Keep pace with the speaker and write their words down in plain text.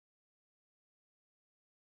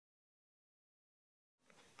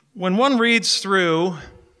When one reads through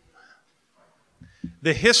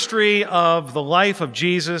the history of the life of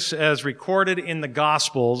Jesus as recorded in the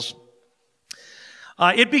Gospels,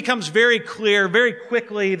 it becomes very clear very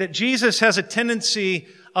quickly that Jesus has a tendency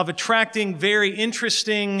of attracting very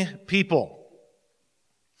interesting people.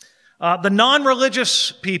 The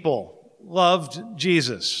non-religious people loved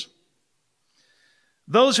Jesus.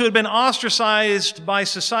 Those who had been ostracized by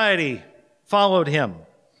society followed him.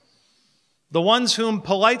 The ones whom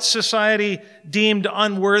polite society deemed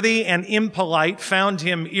unworthy and impolite found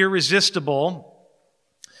him irresistible.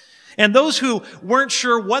 And those who weren't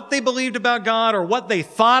sure what they believed about God or what they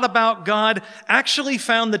thought about God actually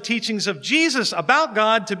found the teachings of Jesus about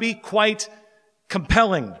God to be quite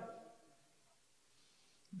compelling.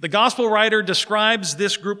 The gospel writer describes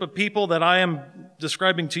this group of people that I am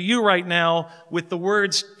describing to you right now with the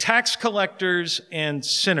words tax collectors and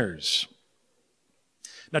sinners.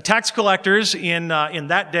 Now, tax collectors in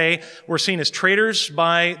that day were seen as traitors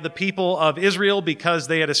by the people of Israel because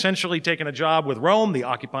they had essentially taken a job with Rome, the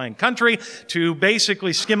occupying country, to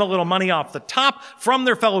basically skim a little money off the top from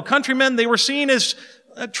their fellow countrymen. They were seen as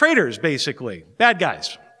traitors, basically, bad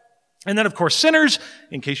guys. And then, of course, sinners,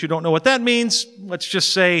 in case you don't know what that means, let's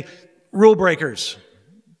just say rule breakers,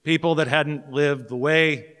 people that hadn't lived the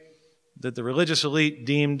way that the religious elite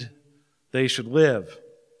deemed they should live.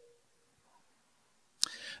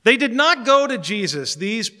 They did not go to Jesus,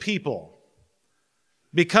 these people,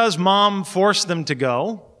 because mom forced them to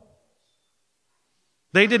go.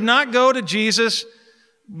 They did not go to Jesus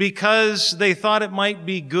because they thought it might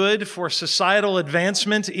be good for societal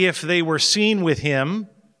advancement if they were seen with him.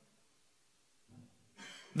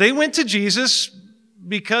 They went to Jesus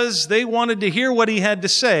because they wanted to hear what he had to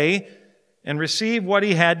say and receive what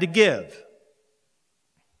he had to give.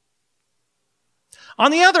 On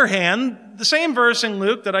the other hand, the same verse in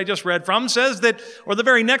Luke that I just read from says that, or the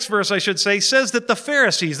very next verse I should say, says that the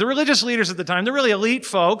Pharisees, the religious leaders at the time, the really elite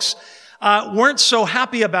folks, weren't so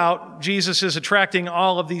happy about Jesus' attracting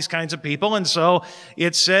all of these kinds of people. And so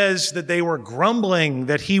it says that they were grumbling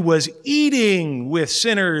that he was eating with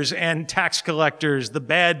sinners and tax collectors, the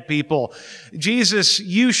bad people. Jesus,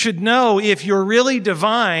 you should know if you're really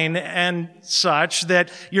divine and such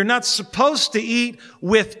that you're not supposed to eat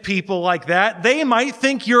with people like that. They might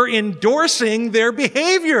think you're endorsing their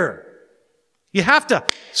behavior. You have to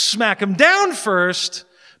smack them down first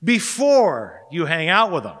before you hang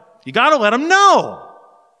out with them. You got to let them know.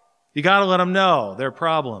 You got to let them know their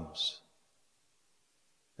problems.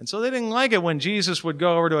 And so they didn't like it when Jesus would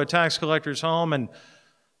go over to a tax collector's home and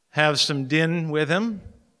have some din with him.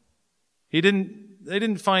 They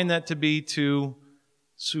didn't find that to be too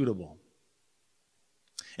suitable.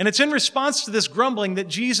 And it's in response to this grumbling that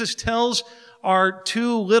Jesus tells our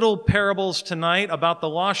two little parables tonight about the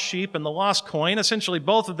lost sheep and the lost coin. Essentially,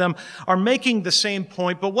 both of them are making the same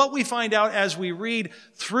point. But what we find out as we read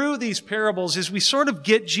through these parables is we sort of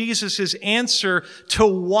get Jesus' answer to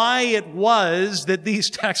why it was that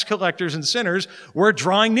these tax collectors and sinners were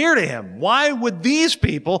drawing near to him. Why would these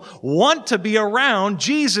people want to be around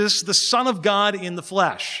Jesus, the Son of God in the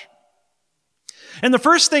flesh? And the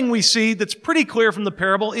first thing we see that's pretty clear from the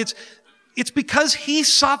parable, it's because he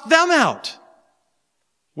sought them out.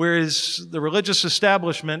 Whereas the religious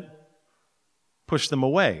establishment pushed them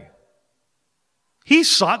away. He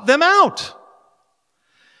sought them out.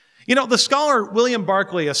 You know, the scholar William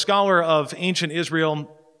Barclay, a scholar of ancient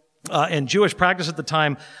Israel and Jewish practice at the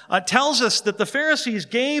time, tells us that the Pharisees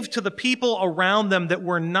gave to the people around them that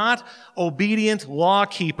were not obedient law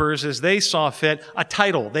keepers as they saw fit a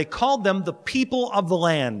title. They called them the people of the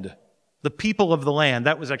land. The people of the land.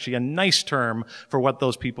 That was actually a nice term for what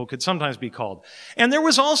those people could sometimes be called. And there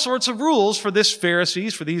was all sorts of rules for this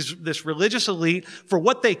Pharisees, for this religious elite, for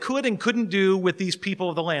what they could and couldn't do with these people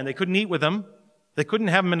of the land. They couldn't eat with them. They couldn't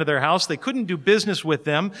have them into their house. They couldn't do business with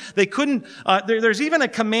them. They couldn't, there's even a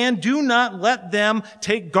command, do not let them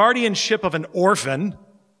take guardianship of an orphan.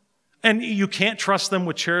 And you can't trust them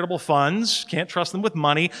with charitable funds, can't trust them with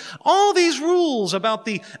money. All these rules about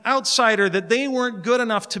the outsider, that they weren't good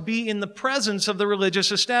enough to be in the presence of the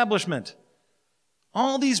religious establishment.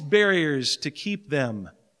 All these barriers to keep them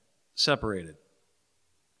separated.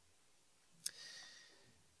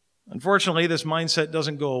 Unfortunately, this mindset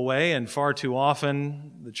doesn't go away, and far too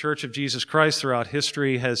often the Church of Jesus Christ throughout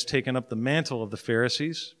history has taken up the mantle of the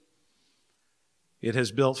Pharisees. It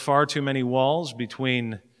has built far too many walls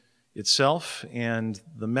between itself and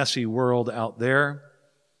the messy world out there,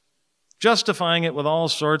 justifying it with all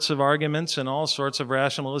sorts of arguments and all sorts of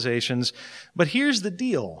rationalizations. But here's the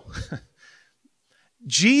deal.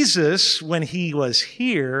 Jesus, when he was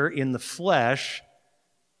here in the flesh,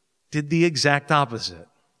 did the exact opposite.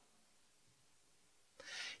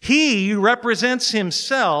 He represents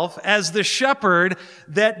himself as the shepherd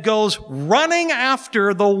that goes running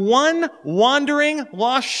after the one wandering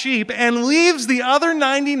lost sheep and leaves the other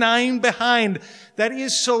 99 behind. That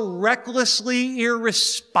is so recklessly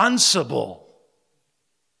irresponsible.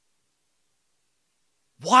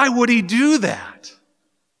 Why would he do that?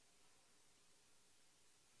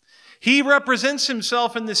 He represents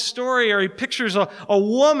himself in this story, or he pictures a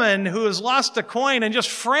woman who has lost a coin and just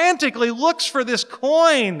frantically looks for this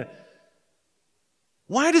coin.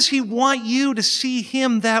 Why does he want you to see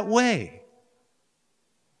him that way?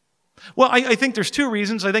 Well, I think there's two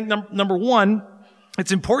reasons. I think number one,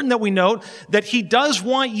 it's important that we note that he does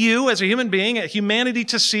want you as a human being, a humanity,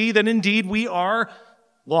 to see that indeed we are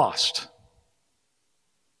lost.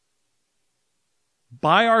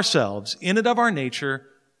 By ourselves, in and of our nature,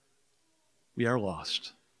 we are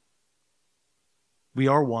lost. We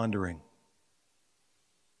are wandering.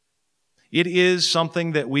 It is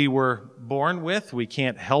something that we were born with. We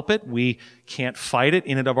can't help it. We can't fight it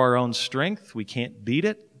in and of our own strength. We can't beat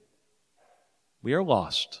it. We are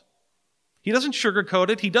lost. He doesn't sugarcoat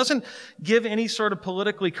it. He doesn't give any sort of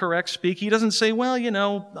politically correct speak. He doesn't say, well,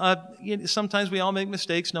 sometimes we all make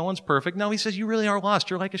mistakes. No one's perfect. No, he says, you really are lost.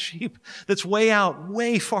 You're like a sheep that's way out,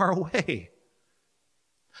 way far away.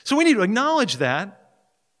 So we need to acknowledge that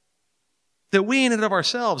we in and of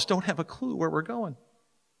ourselves don't have a clue where we're going.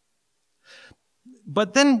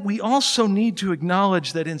 But then we also need to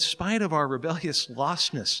acknowledge that in spite of our rebellious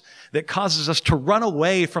lostness that causes us to run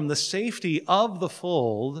away from the safety of the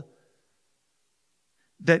fold,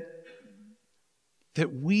 that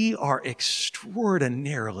we are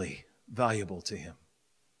extraordinarily valuable to him.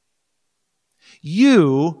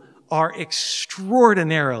 You are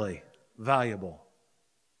extraordinarily valuable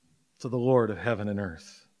to the Lord of heaven and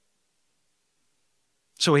earth.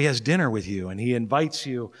 So he has dinner with you, and he invites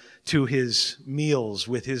you to his meals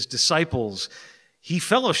with his disciples. He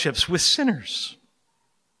fellowships with sinners.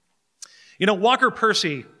 Walker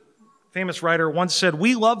Percy, famous writer, once said,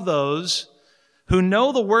 we love those who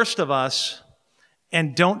know the worst of us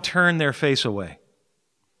and don't turn their face away.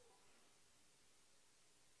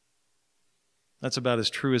 That's about as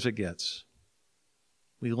true as it gets.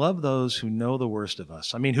 We love those who know the worst of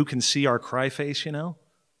us. I mean, who can see our cry face,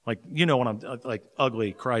 Like, when I'm like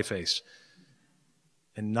ugly cry face.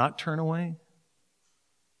 And not turn away.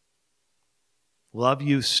 Love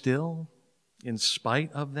you still in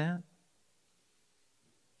spite of that.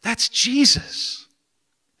 That's Jesus.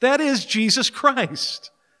 That is Jesus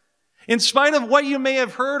Christ. In spite of what you may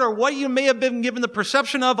have heard or what you may have been given the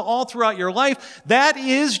perception of all throughout your life, that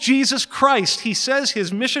is Jesus Christ. He says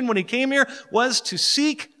his mission when he came here was to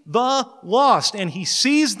seek the lost. And he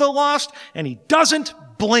sees the lost, and he doesn't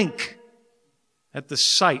blink at the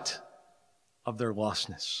sight of their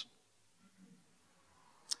lostness.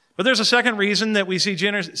 But there's a second reason that we see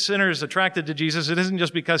sinners attracted to Jesus. It isn't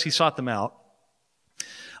just because he sought them out.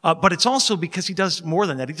 But it's also because he does more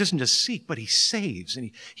than that. He doesn't just seek, but he saves and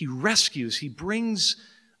he rescues. He brings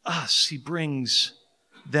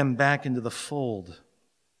them back into the fold.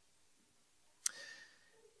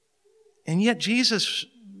 And yet Jesus,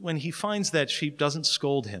 when he finds that sheep, doesn't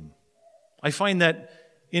scold him. I find that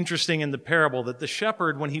interesting in the parable, that the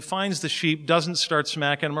shepherd, when he finds the sheep, doesn't start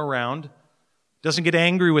smacking them around, doesn't get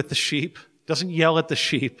angry with the sheep, doesn't yell at the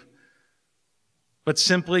sheep, but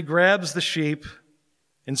simply grabs the sheep,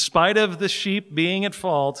 in spite of the sheep being at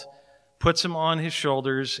fault, puts him on his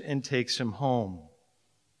shoulders and takes him home.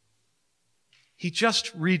 He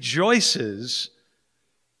just rejoices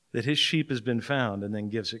that his sheep has been found and then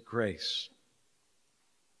gives it grace.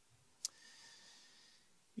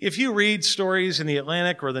 If you read stories in the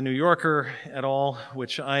Atlantic or the New Yorker at all,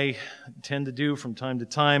 which I tend to do from time to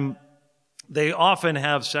time, they often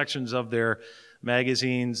have sections of their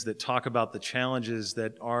magazines that talk about the challenges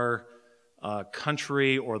that our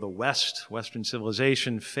country or the Western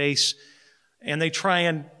civilization face, and they try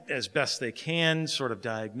and, as best they can, sort of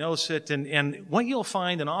diagnose it. And what you'll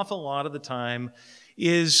find an awful lot of the time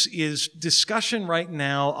is discussion right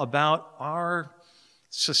now about our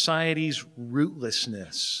society's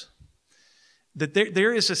rootlessness. That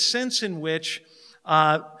there is a sense in which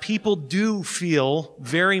people do feel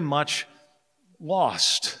very much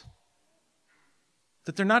lost.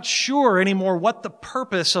 That they're not sure anymore what the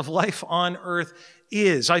purpose of life on earth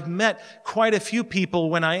is. I've met quite a few people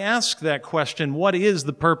when I ask that question, what is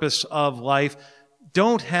the purpose of life,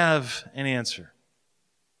 don't have an answer.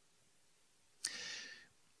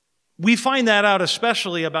 We find that out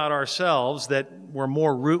especially about ourselves, that we're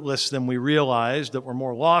more rootless than we realized, that we're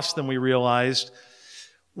more lost than we realized,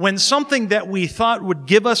 when something that we thought would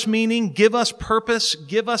give us meaning, give us purpose,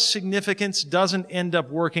 give us significance, doesn't end up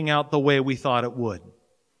working out the way we thought it would.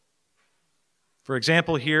 For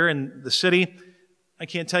example, here in the city, I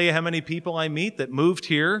can't tell you how many people I meet that moved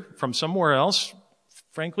here from somewhere else,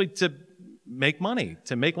 frankly, to make money,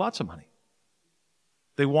 to make lots of money.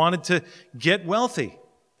 They wanted to get wealthy.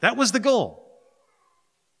 That was the goal.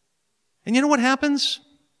 And you know what happens?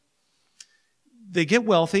 They get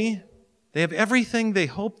wealthy. They have everything they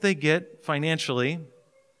hope they get financially,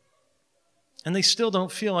 and they still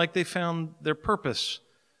don't feel like they found their purpose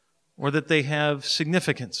or that they have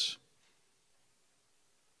significance.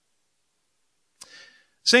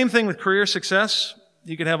 Same thing with career success.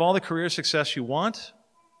 You could have all the career success you want.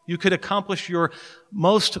 You could accomplish your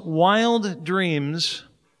most wild dreams,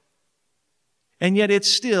 and yet it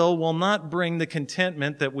still will not bring the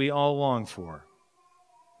contentment that we all long for.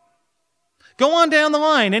 Go on down the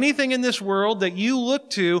line. Anything in this world that you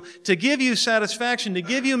look to give you satisfaction, to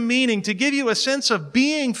give you meaning, to give you a sense of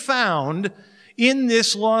being found in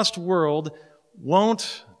this lost world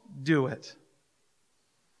won't do it.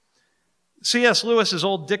 C.S. Lewis's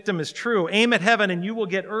old dictum is true. Aim at heaven and you will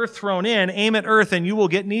get earth thrown in. Aim at earth and you will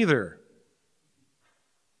get neither.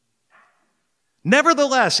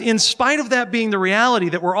 Nevertheless, in spite of that being the reality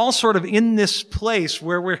that we're all sort of in this place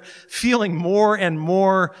where we're feeling more and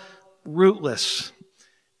more rootless,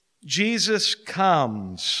 Jesus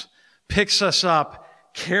comes, picks us up,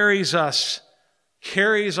 carries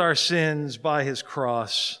our sins by his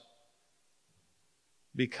cross,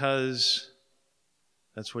 because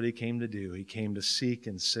that's what he came to do. He came to seek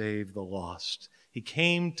and save the lost. He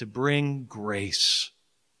came to bring grace.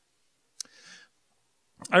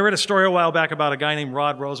 I read a story a while back about a guy named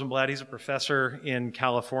Rod Rosenblatt. He's a professor in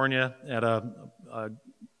California at a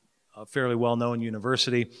fairly well-known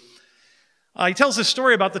university. He tells this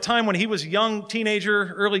story about the time when he was a young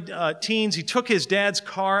teenager, early teens. He took his dad's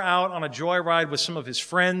car out on a joyride with some of his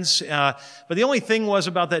friends. But the only thing was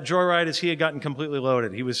about that joyride is he had gotten completely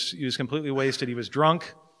loaded. He was completely wasted. He was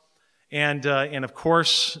drunk. And of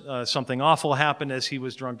course, something awful happened as he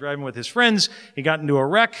was drunk driving with his friends. He got into a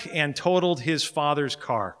wreck and totaled his father's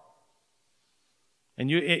car.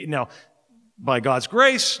 And by God's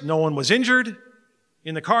grace, no one was injured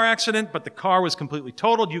in the car accident, but the car was completely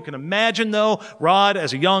totaled. You can imagine, though, Rod,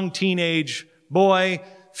 as a young teenage boy,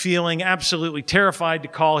 feeling absolutely terrified to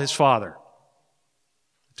call his father.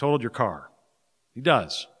 I totaled your car. He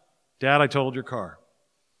does. Dad, I totaled your car.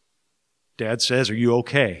 Dad says, are you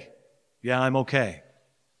okay? Yeah, I'm okay.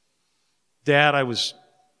 Dad, I was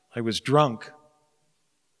drunk.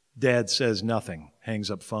 Dad says nothing, hangs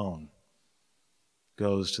up phone,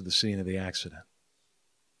 goes to the scene of the accident.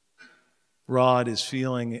 Rod is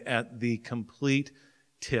feeling at the complete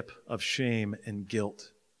tip of shame and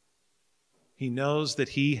guilt. He knows that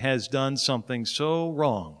he has done something so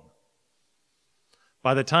wrong.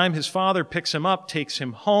 By the time his father picks him up, takes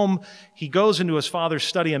him home, he goes into his father's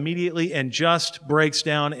study immediately and just breaks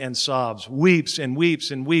down and sobs, weeps and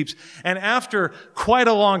weeps and weeps. And after quite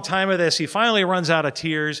a long time of this, he finally runs out of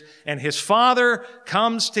tears, and his father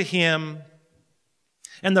comes to him,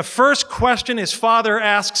 and the first question his father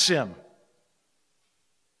asks him,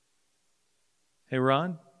 hey,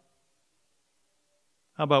 Rod,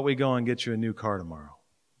 how about we go and get you a new car tomorrow?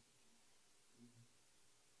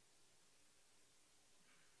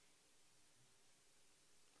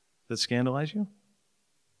 Does that scandalize you?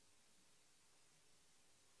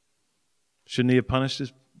 Shouldn't he have punished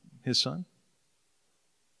his son?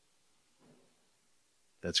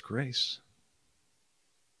 That's grace.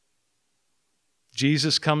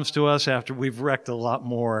 Jesus comes to us after we've wrecked a lot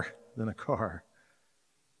more than a car.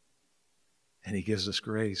 And he gives us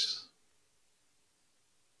grace.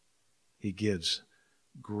 He gives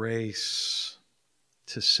grace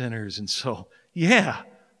to sinners. And so, yeah,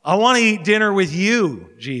 I want to eat dinner with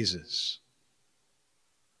you, Jesus.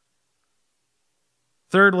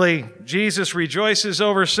 Thirdly, Jesus rejoices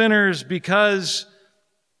over sinners because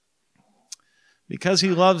he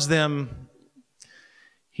loves them.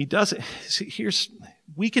 He doesn't.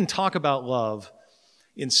 We can talk about love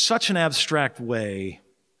in such an abstract way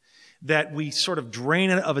that we sort of drain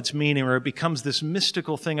it of its meaning, or it becomes this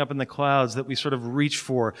mystical thing up in the clouds that we sort of reach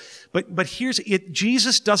for. But here's it.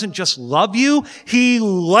 Jesus doesn't just love you, he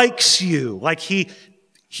likes you. Like he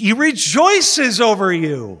rejoices over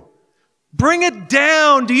you. Bring it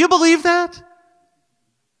down. Do you believe that?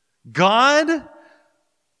 God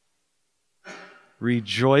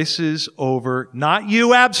rejoices over, not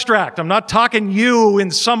you abstract. I'm not talking you in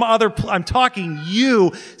some other, I'm talking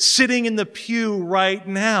you sitting in the pew right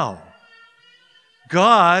now.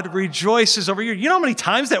 God rejoices over you. You know how many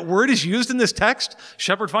times that word is used in this text?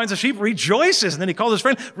 Shepherd finds a sheep, rejoices. And then he calls his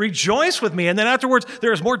friend, rejoice with me. And then afterwards,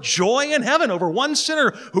 there is more joy in heaven over one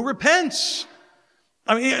sinner who repents.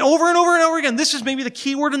 I mean, over and over and over again, this is maybe the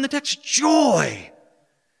key word in the text, joy.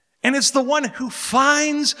 And it's the one who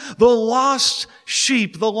finds the lost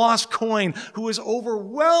sheep, the lost coin, who is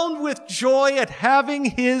overwhelmed with joy at having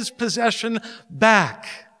his possession back.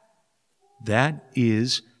 That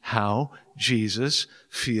is how Jesus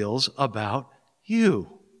feels about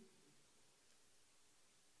you.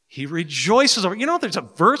 He rejoices over you. You know, there's a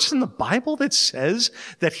verse in the Bible that says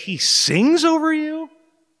that he sings over you.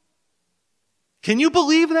 Can you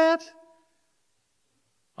believe that?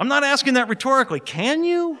 I'm not asking that rhetorically. Can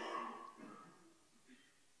you?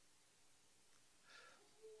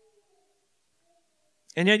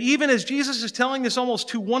 And yet, even as Jesus is telling this almost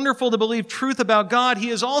too wonderful to believe truth about God, he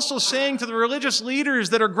is also saying to the religious leaders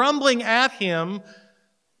that are grumbling at him,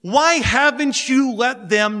 why haven't you let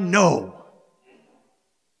them know?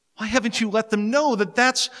 Why haven't you let them know that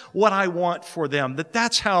that's what I want for them, that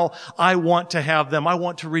that's how I want to have them, I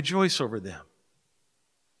want to rejoice over them?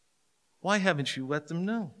 Why haven't you let them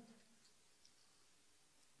know?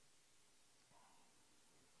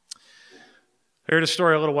 I heard a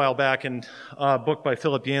story a little while back in a book by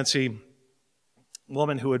Philip Yancey. A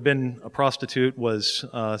woman who had been a prostitute was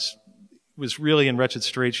really in wretched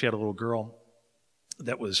straits. She had a little girl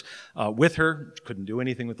that was with her, couldn't do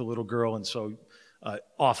anything with the little girl, and so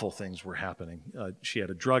awful things were happening. She had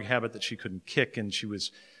a drug habit that she couldn't kick, and she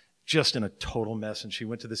was just in a total mess. And she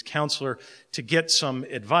went to this counselor to get some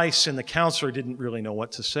advice, and the counselor didn't really know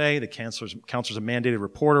what to say. The counselor's a mandated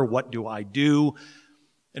reporter. What do I do?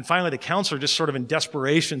 And finally, the counselor, just sort of in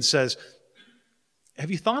desperation, says, have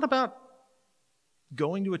you thought about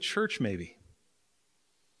going to a church maybe?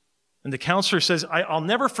 And the counselor says, I'll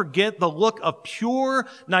never forget the look of pure,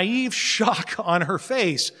 naive shock on her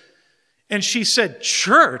face. And she said,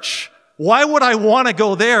 church? Why would I want to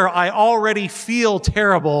go there? I already feel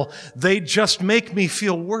terrible. They just make me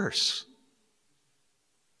feel worse.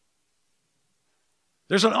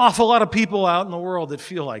 There's an awful lot of people out in the world that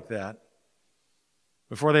feel like that.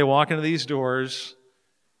 Before they walk into these doors,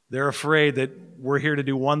 they're afraid that we're here to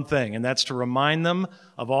do one thing, and that's to remind them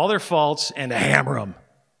of all their faults and to hammer them.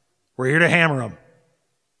 We're here to hammer them.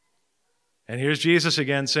 And here's Jesus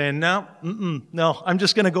again saying, no, I'm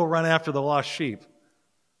just going to go run after the lost sheep.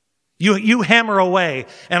 You hammer away,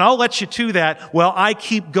 and I'll let you do that while I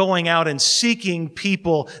keep going out and seeking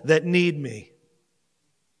people that need me.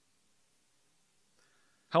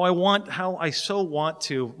 How I so want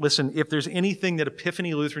to, listen, if there's anything that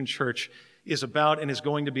Epiphany Lutheran Church is about and is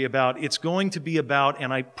going to be about, it's going to be about,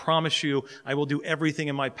 and I promise you, I will do everything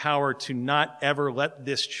in my power to not ever let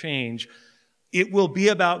this change. It will be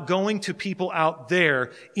about going to people out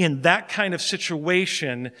there in that kind of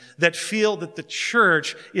situation that feel that the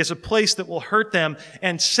church is a place that will hurt them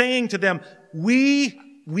and saying to them, we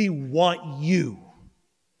want you.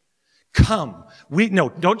 Come.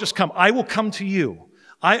 Don't just come. I will come to you.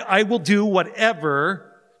 I will do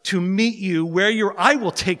whatever to meet you where you're. I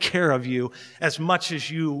will take care of you as much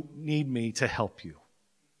as you need me to help you.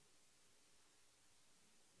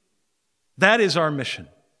 That is our mission.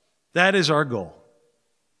 That is our goal.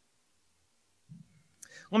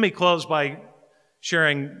 Let me close by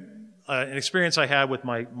sharing an experience I had with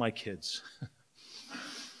my kids.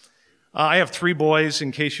 I have 3 boys,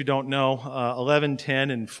 in case you don't know, 11,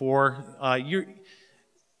 10, and 4.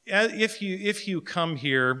 If you come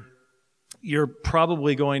here, you're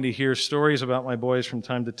probably going to hear stories about my boys from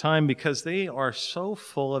time to time because they are so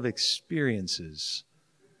full of experiences.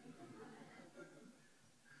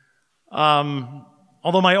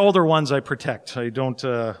 Although my older ones I protect. I don't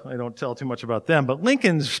tell too much about them, but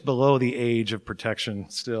Lincoln's below the age of protection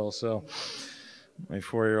still, so my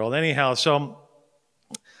 4-year-old. Anyhow, so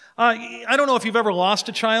I don't know if you've ever lost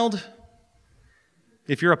a child,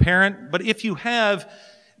 if you're a parent, but if you have,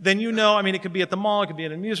 then you know, it could be at the mall, it could be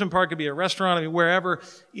at an amusement park, it could be a restaurant, wherever.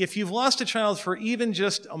 If you've lost a child for even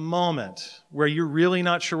just a moment where you're really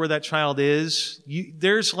not sure where that child is,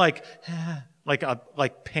 there's like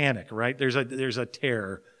panic, right? There's a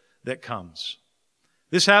terror that comes.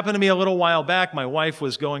 This happened to me a little while back. My wife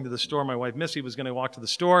was going to the store. My wife, Missy, was going to walk to the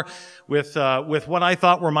store with what I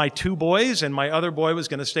thought were my 2 boys, and my other boy was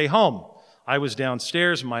going to stay home. I was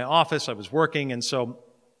downstairs in my office. I was working, and so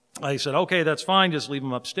I said, okay, that's fine. Just leave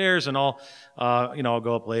them upstairs, and I'll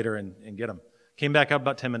go up later and get them. Came back up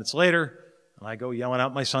about 10 minutes later, and I go yelling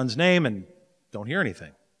out my son's name and don't hear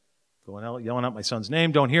anything. Going out, yelling out my son's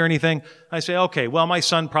name, don't hear anything. I say, okay, well, my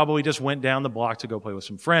son probably just went down the block to go play with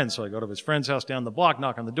some friends. So I go to his friend's house down the block,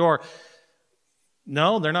 knock on the door.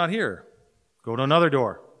 No, they're not here. Go to another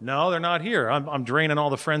door. No, they're not here. I'm draining all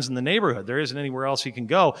the friends in the neighborhood. There isn't anywhere else he can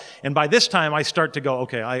go. And by this time, I start to go,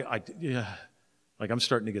 okay, I'm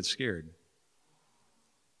starting to get scared.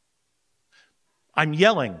 I'm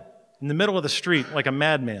yelling in the middle of the street like a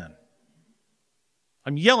madman.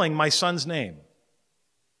 I'm yelling my son's name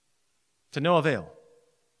to no avail.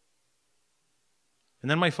 And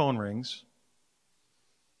then my phone rings,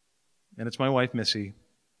 and it's my wife, Missy.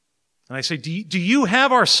 And I say, do you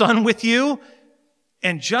have our son with you?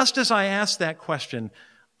 And just as I ask that question,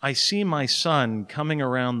 I see my son coming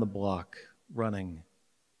around the block, running.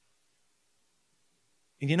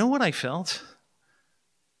 And you know what I felt?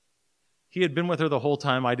 He had been with her the whole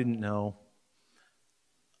time. I didn't know.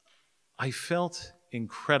 I felt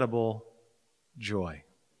incredible joy.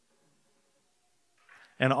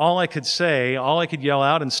 And all I could yell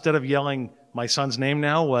out, instead of yelling my son's name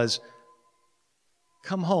now, was,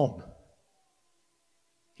 "Come home."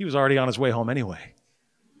 He was already on his way home anyway.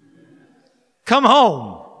 Come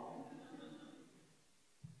home.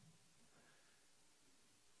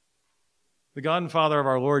 The God and Father of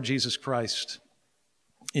our Lord Jesus Christ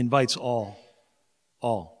invites all,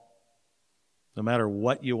 no matter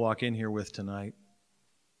what you walk in here with tonight,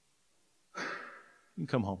 you can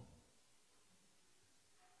come home.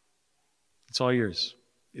 It's all yours.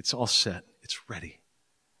 It's all set. It's ready.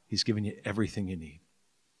 He's given you everything you need.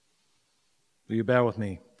 Will you bow with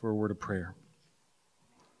me for a word of prayer?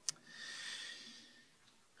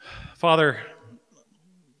 Father,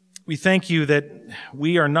 we thank you that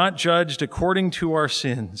we are not judged according to our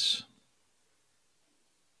sins.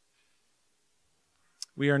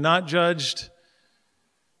 We are not judged.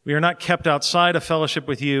 We are not kept outside of fellowship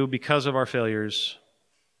with you because of our failures,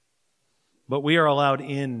 but we are allowed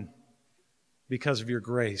in because of your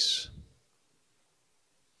grace.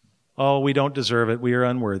 Oh, we don't deserve it. We are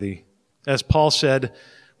unworthy. As Paul said,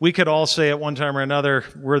 we could all say at one time or another,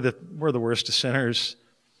 we're the worst of sinners.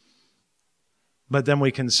 But then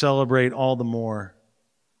we can celebrate all the more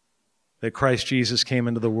that Christ Jesus came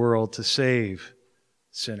into the world to save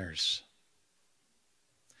sinners.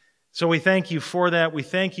 So we thank you for that. We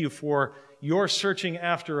thank you for your searching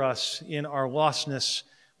after us in our lostness.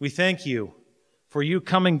 We thank you for you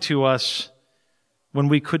coming to us when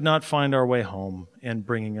we could not find our way home and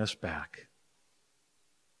bringing us back.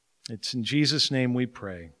 It's in Jesus' name we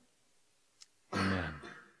pray.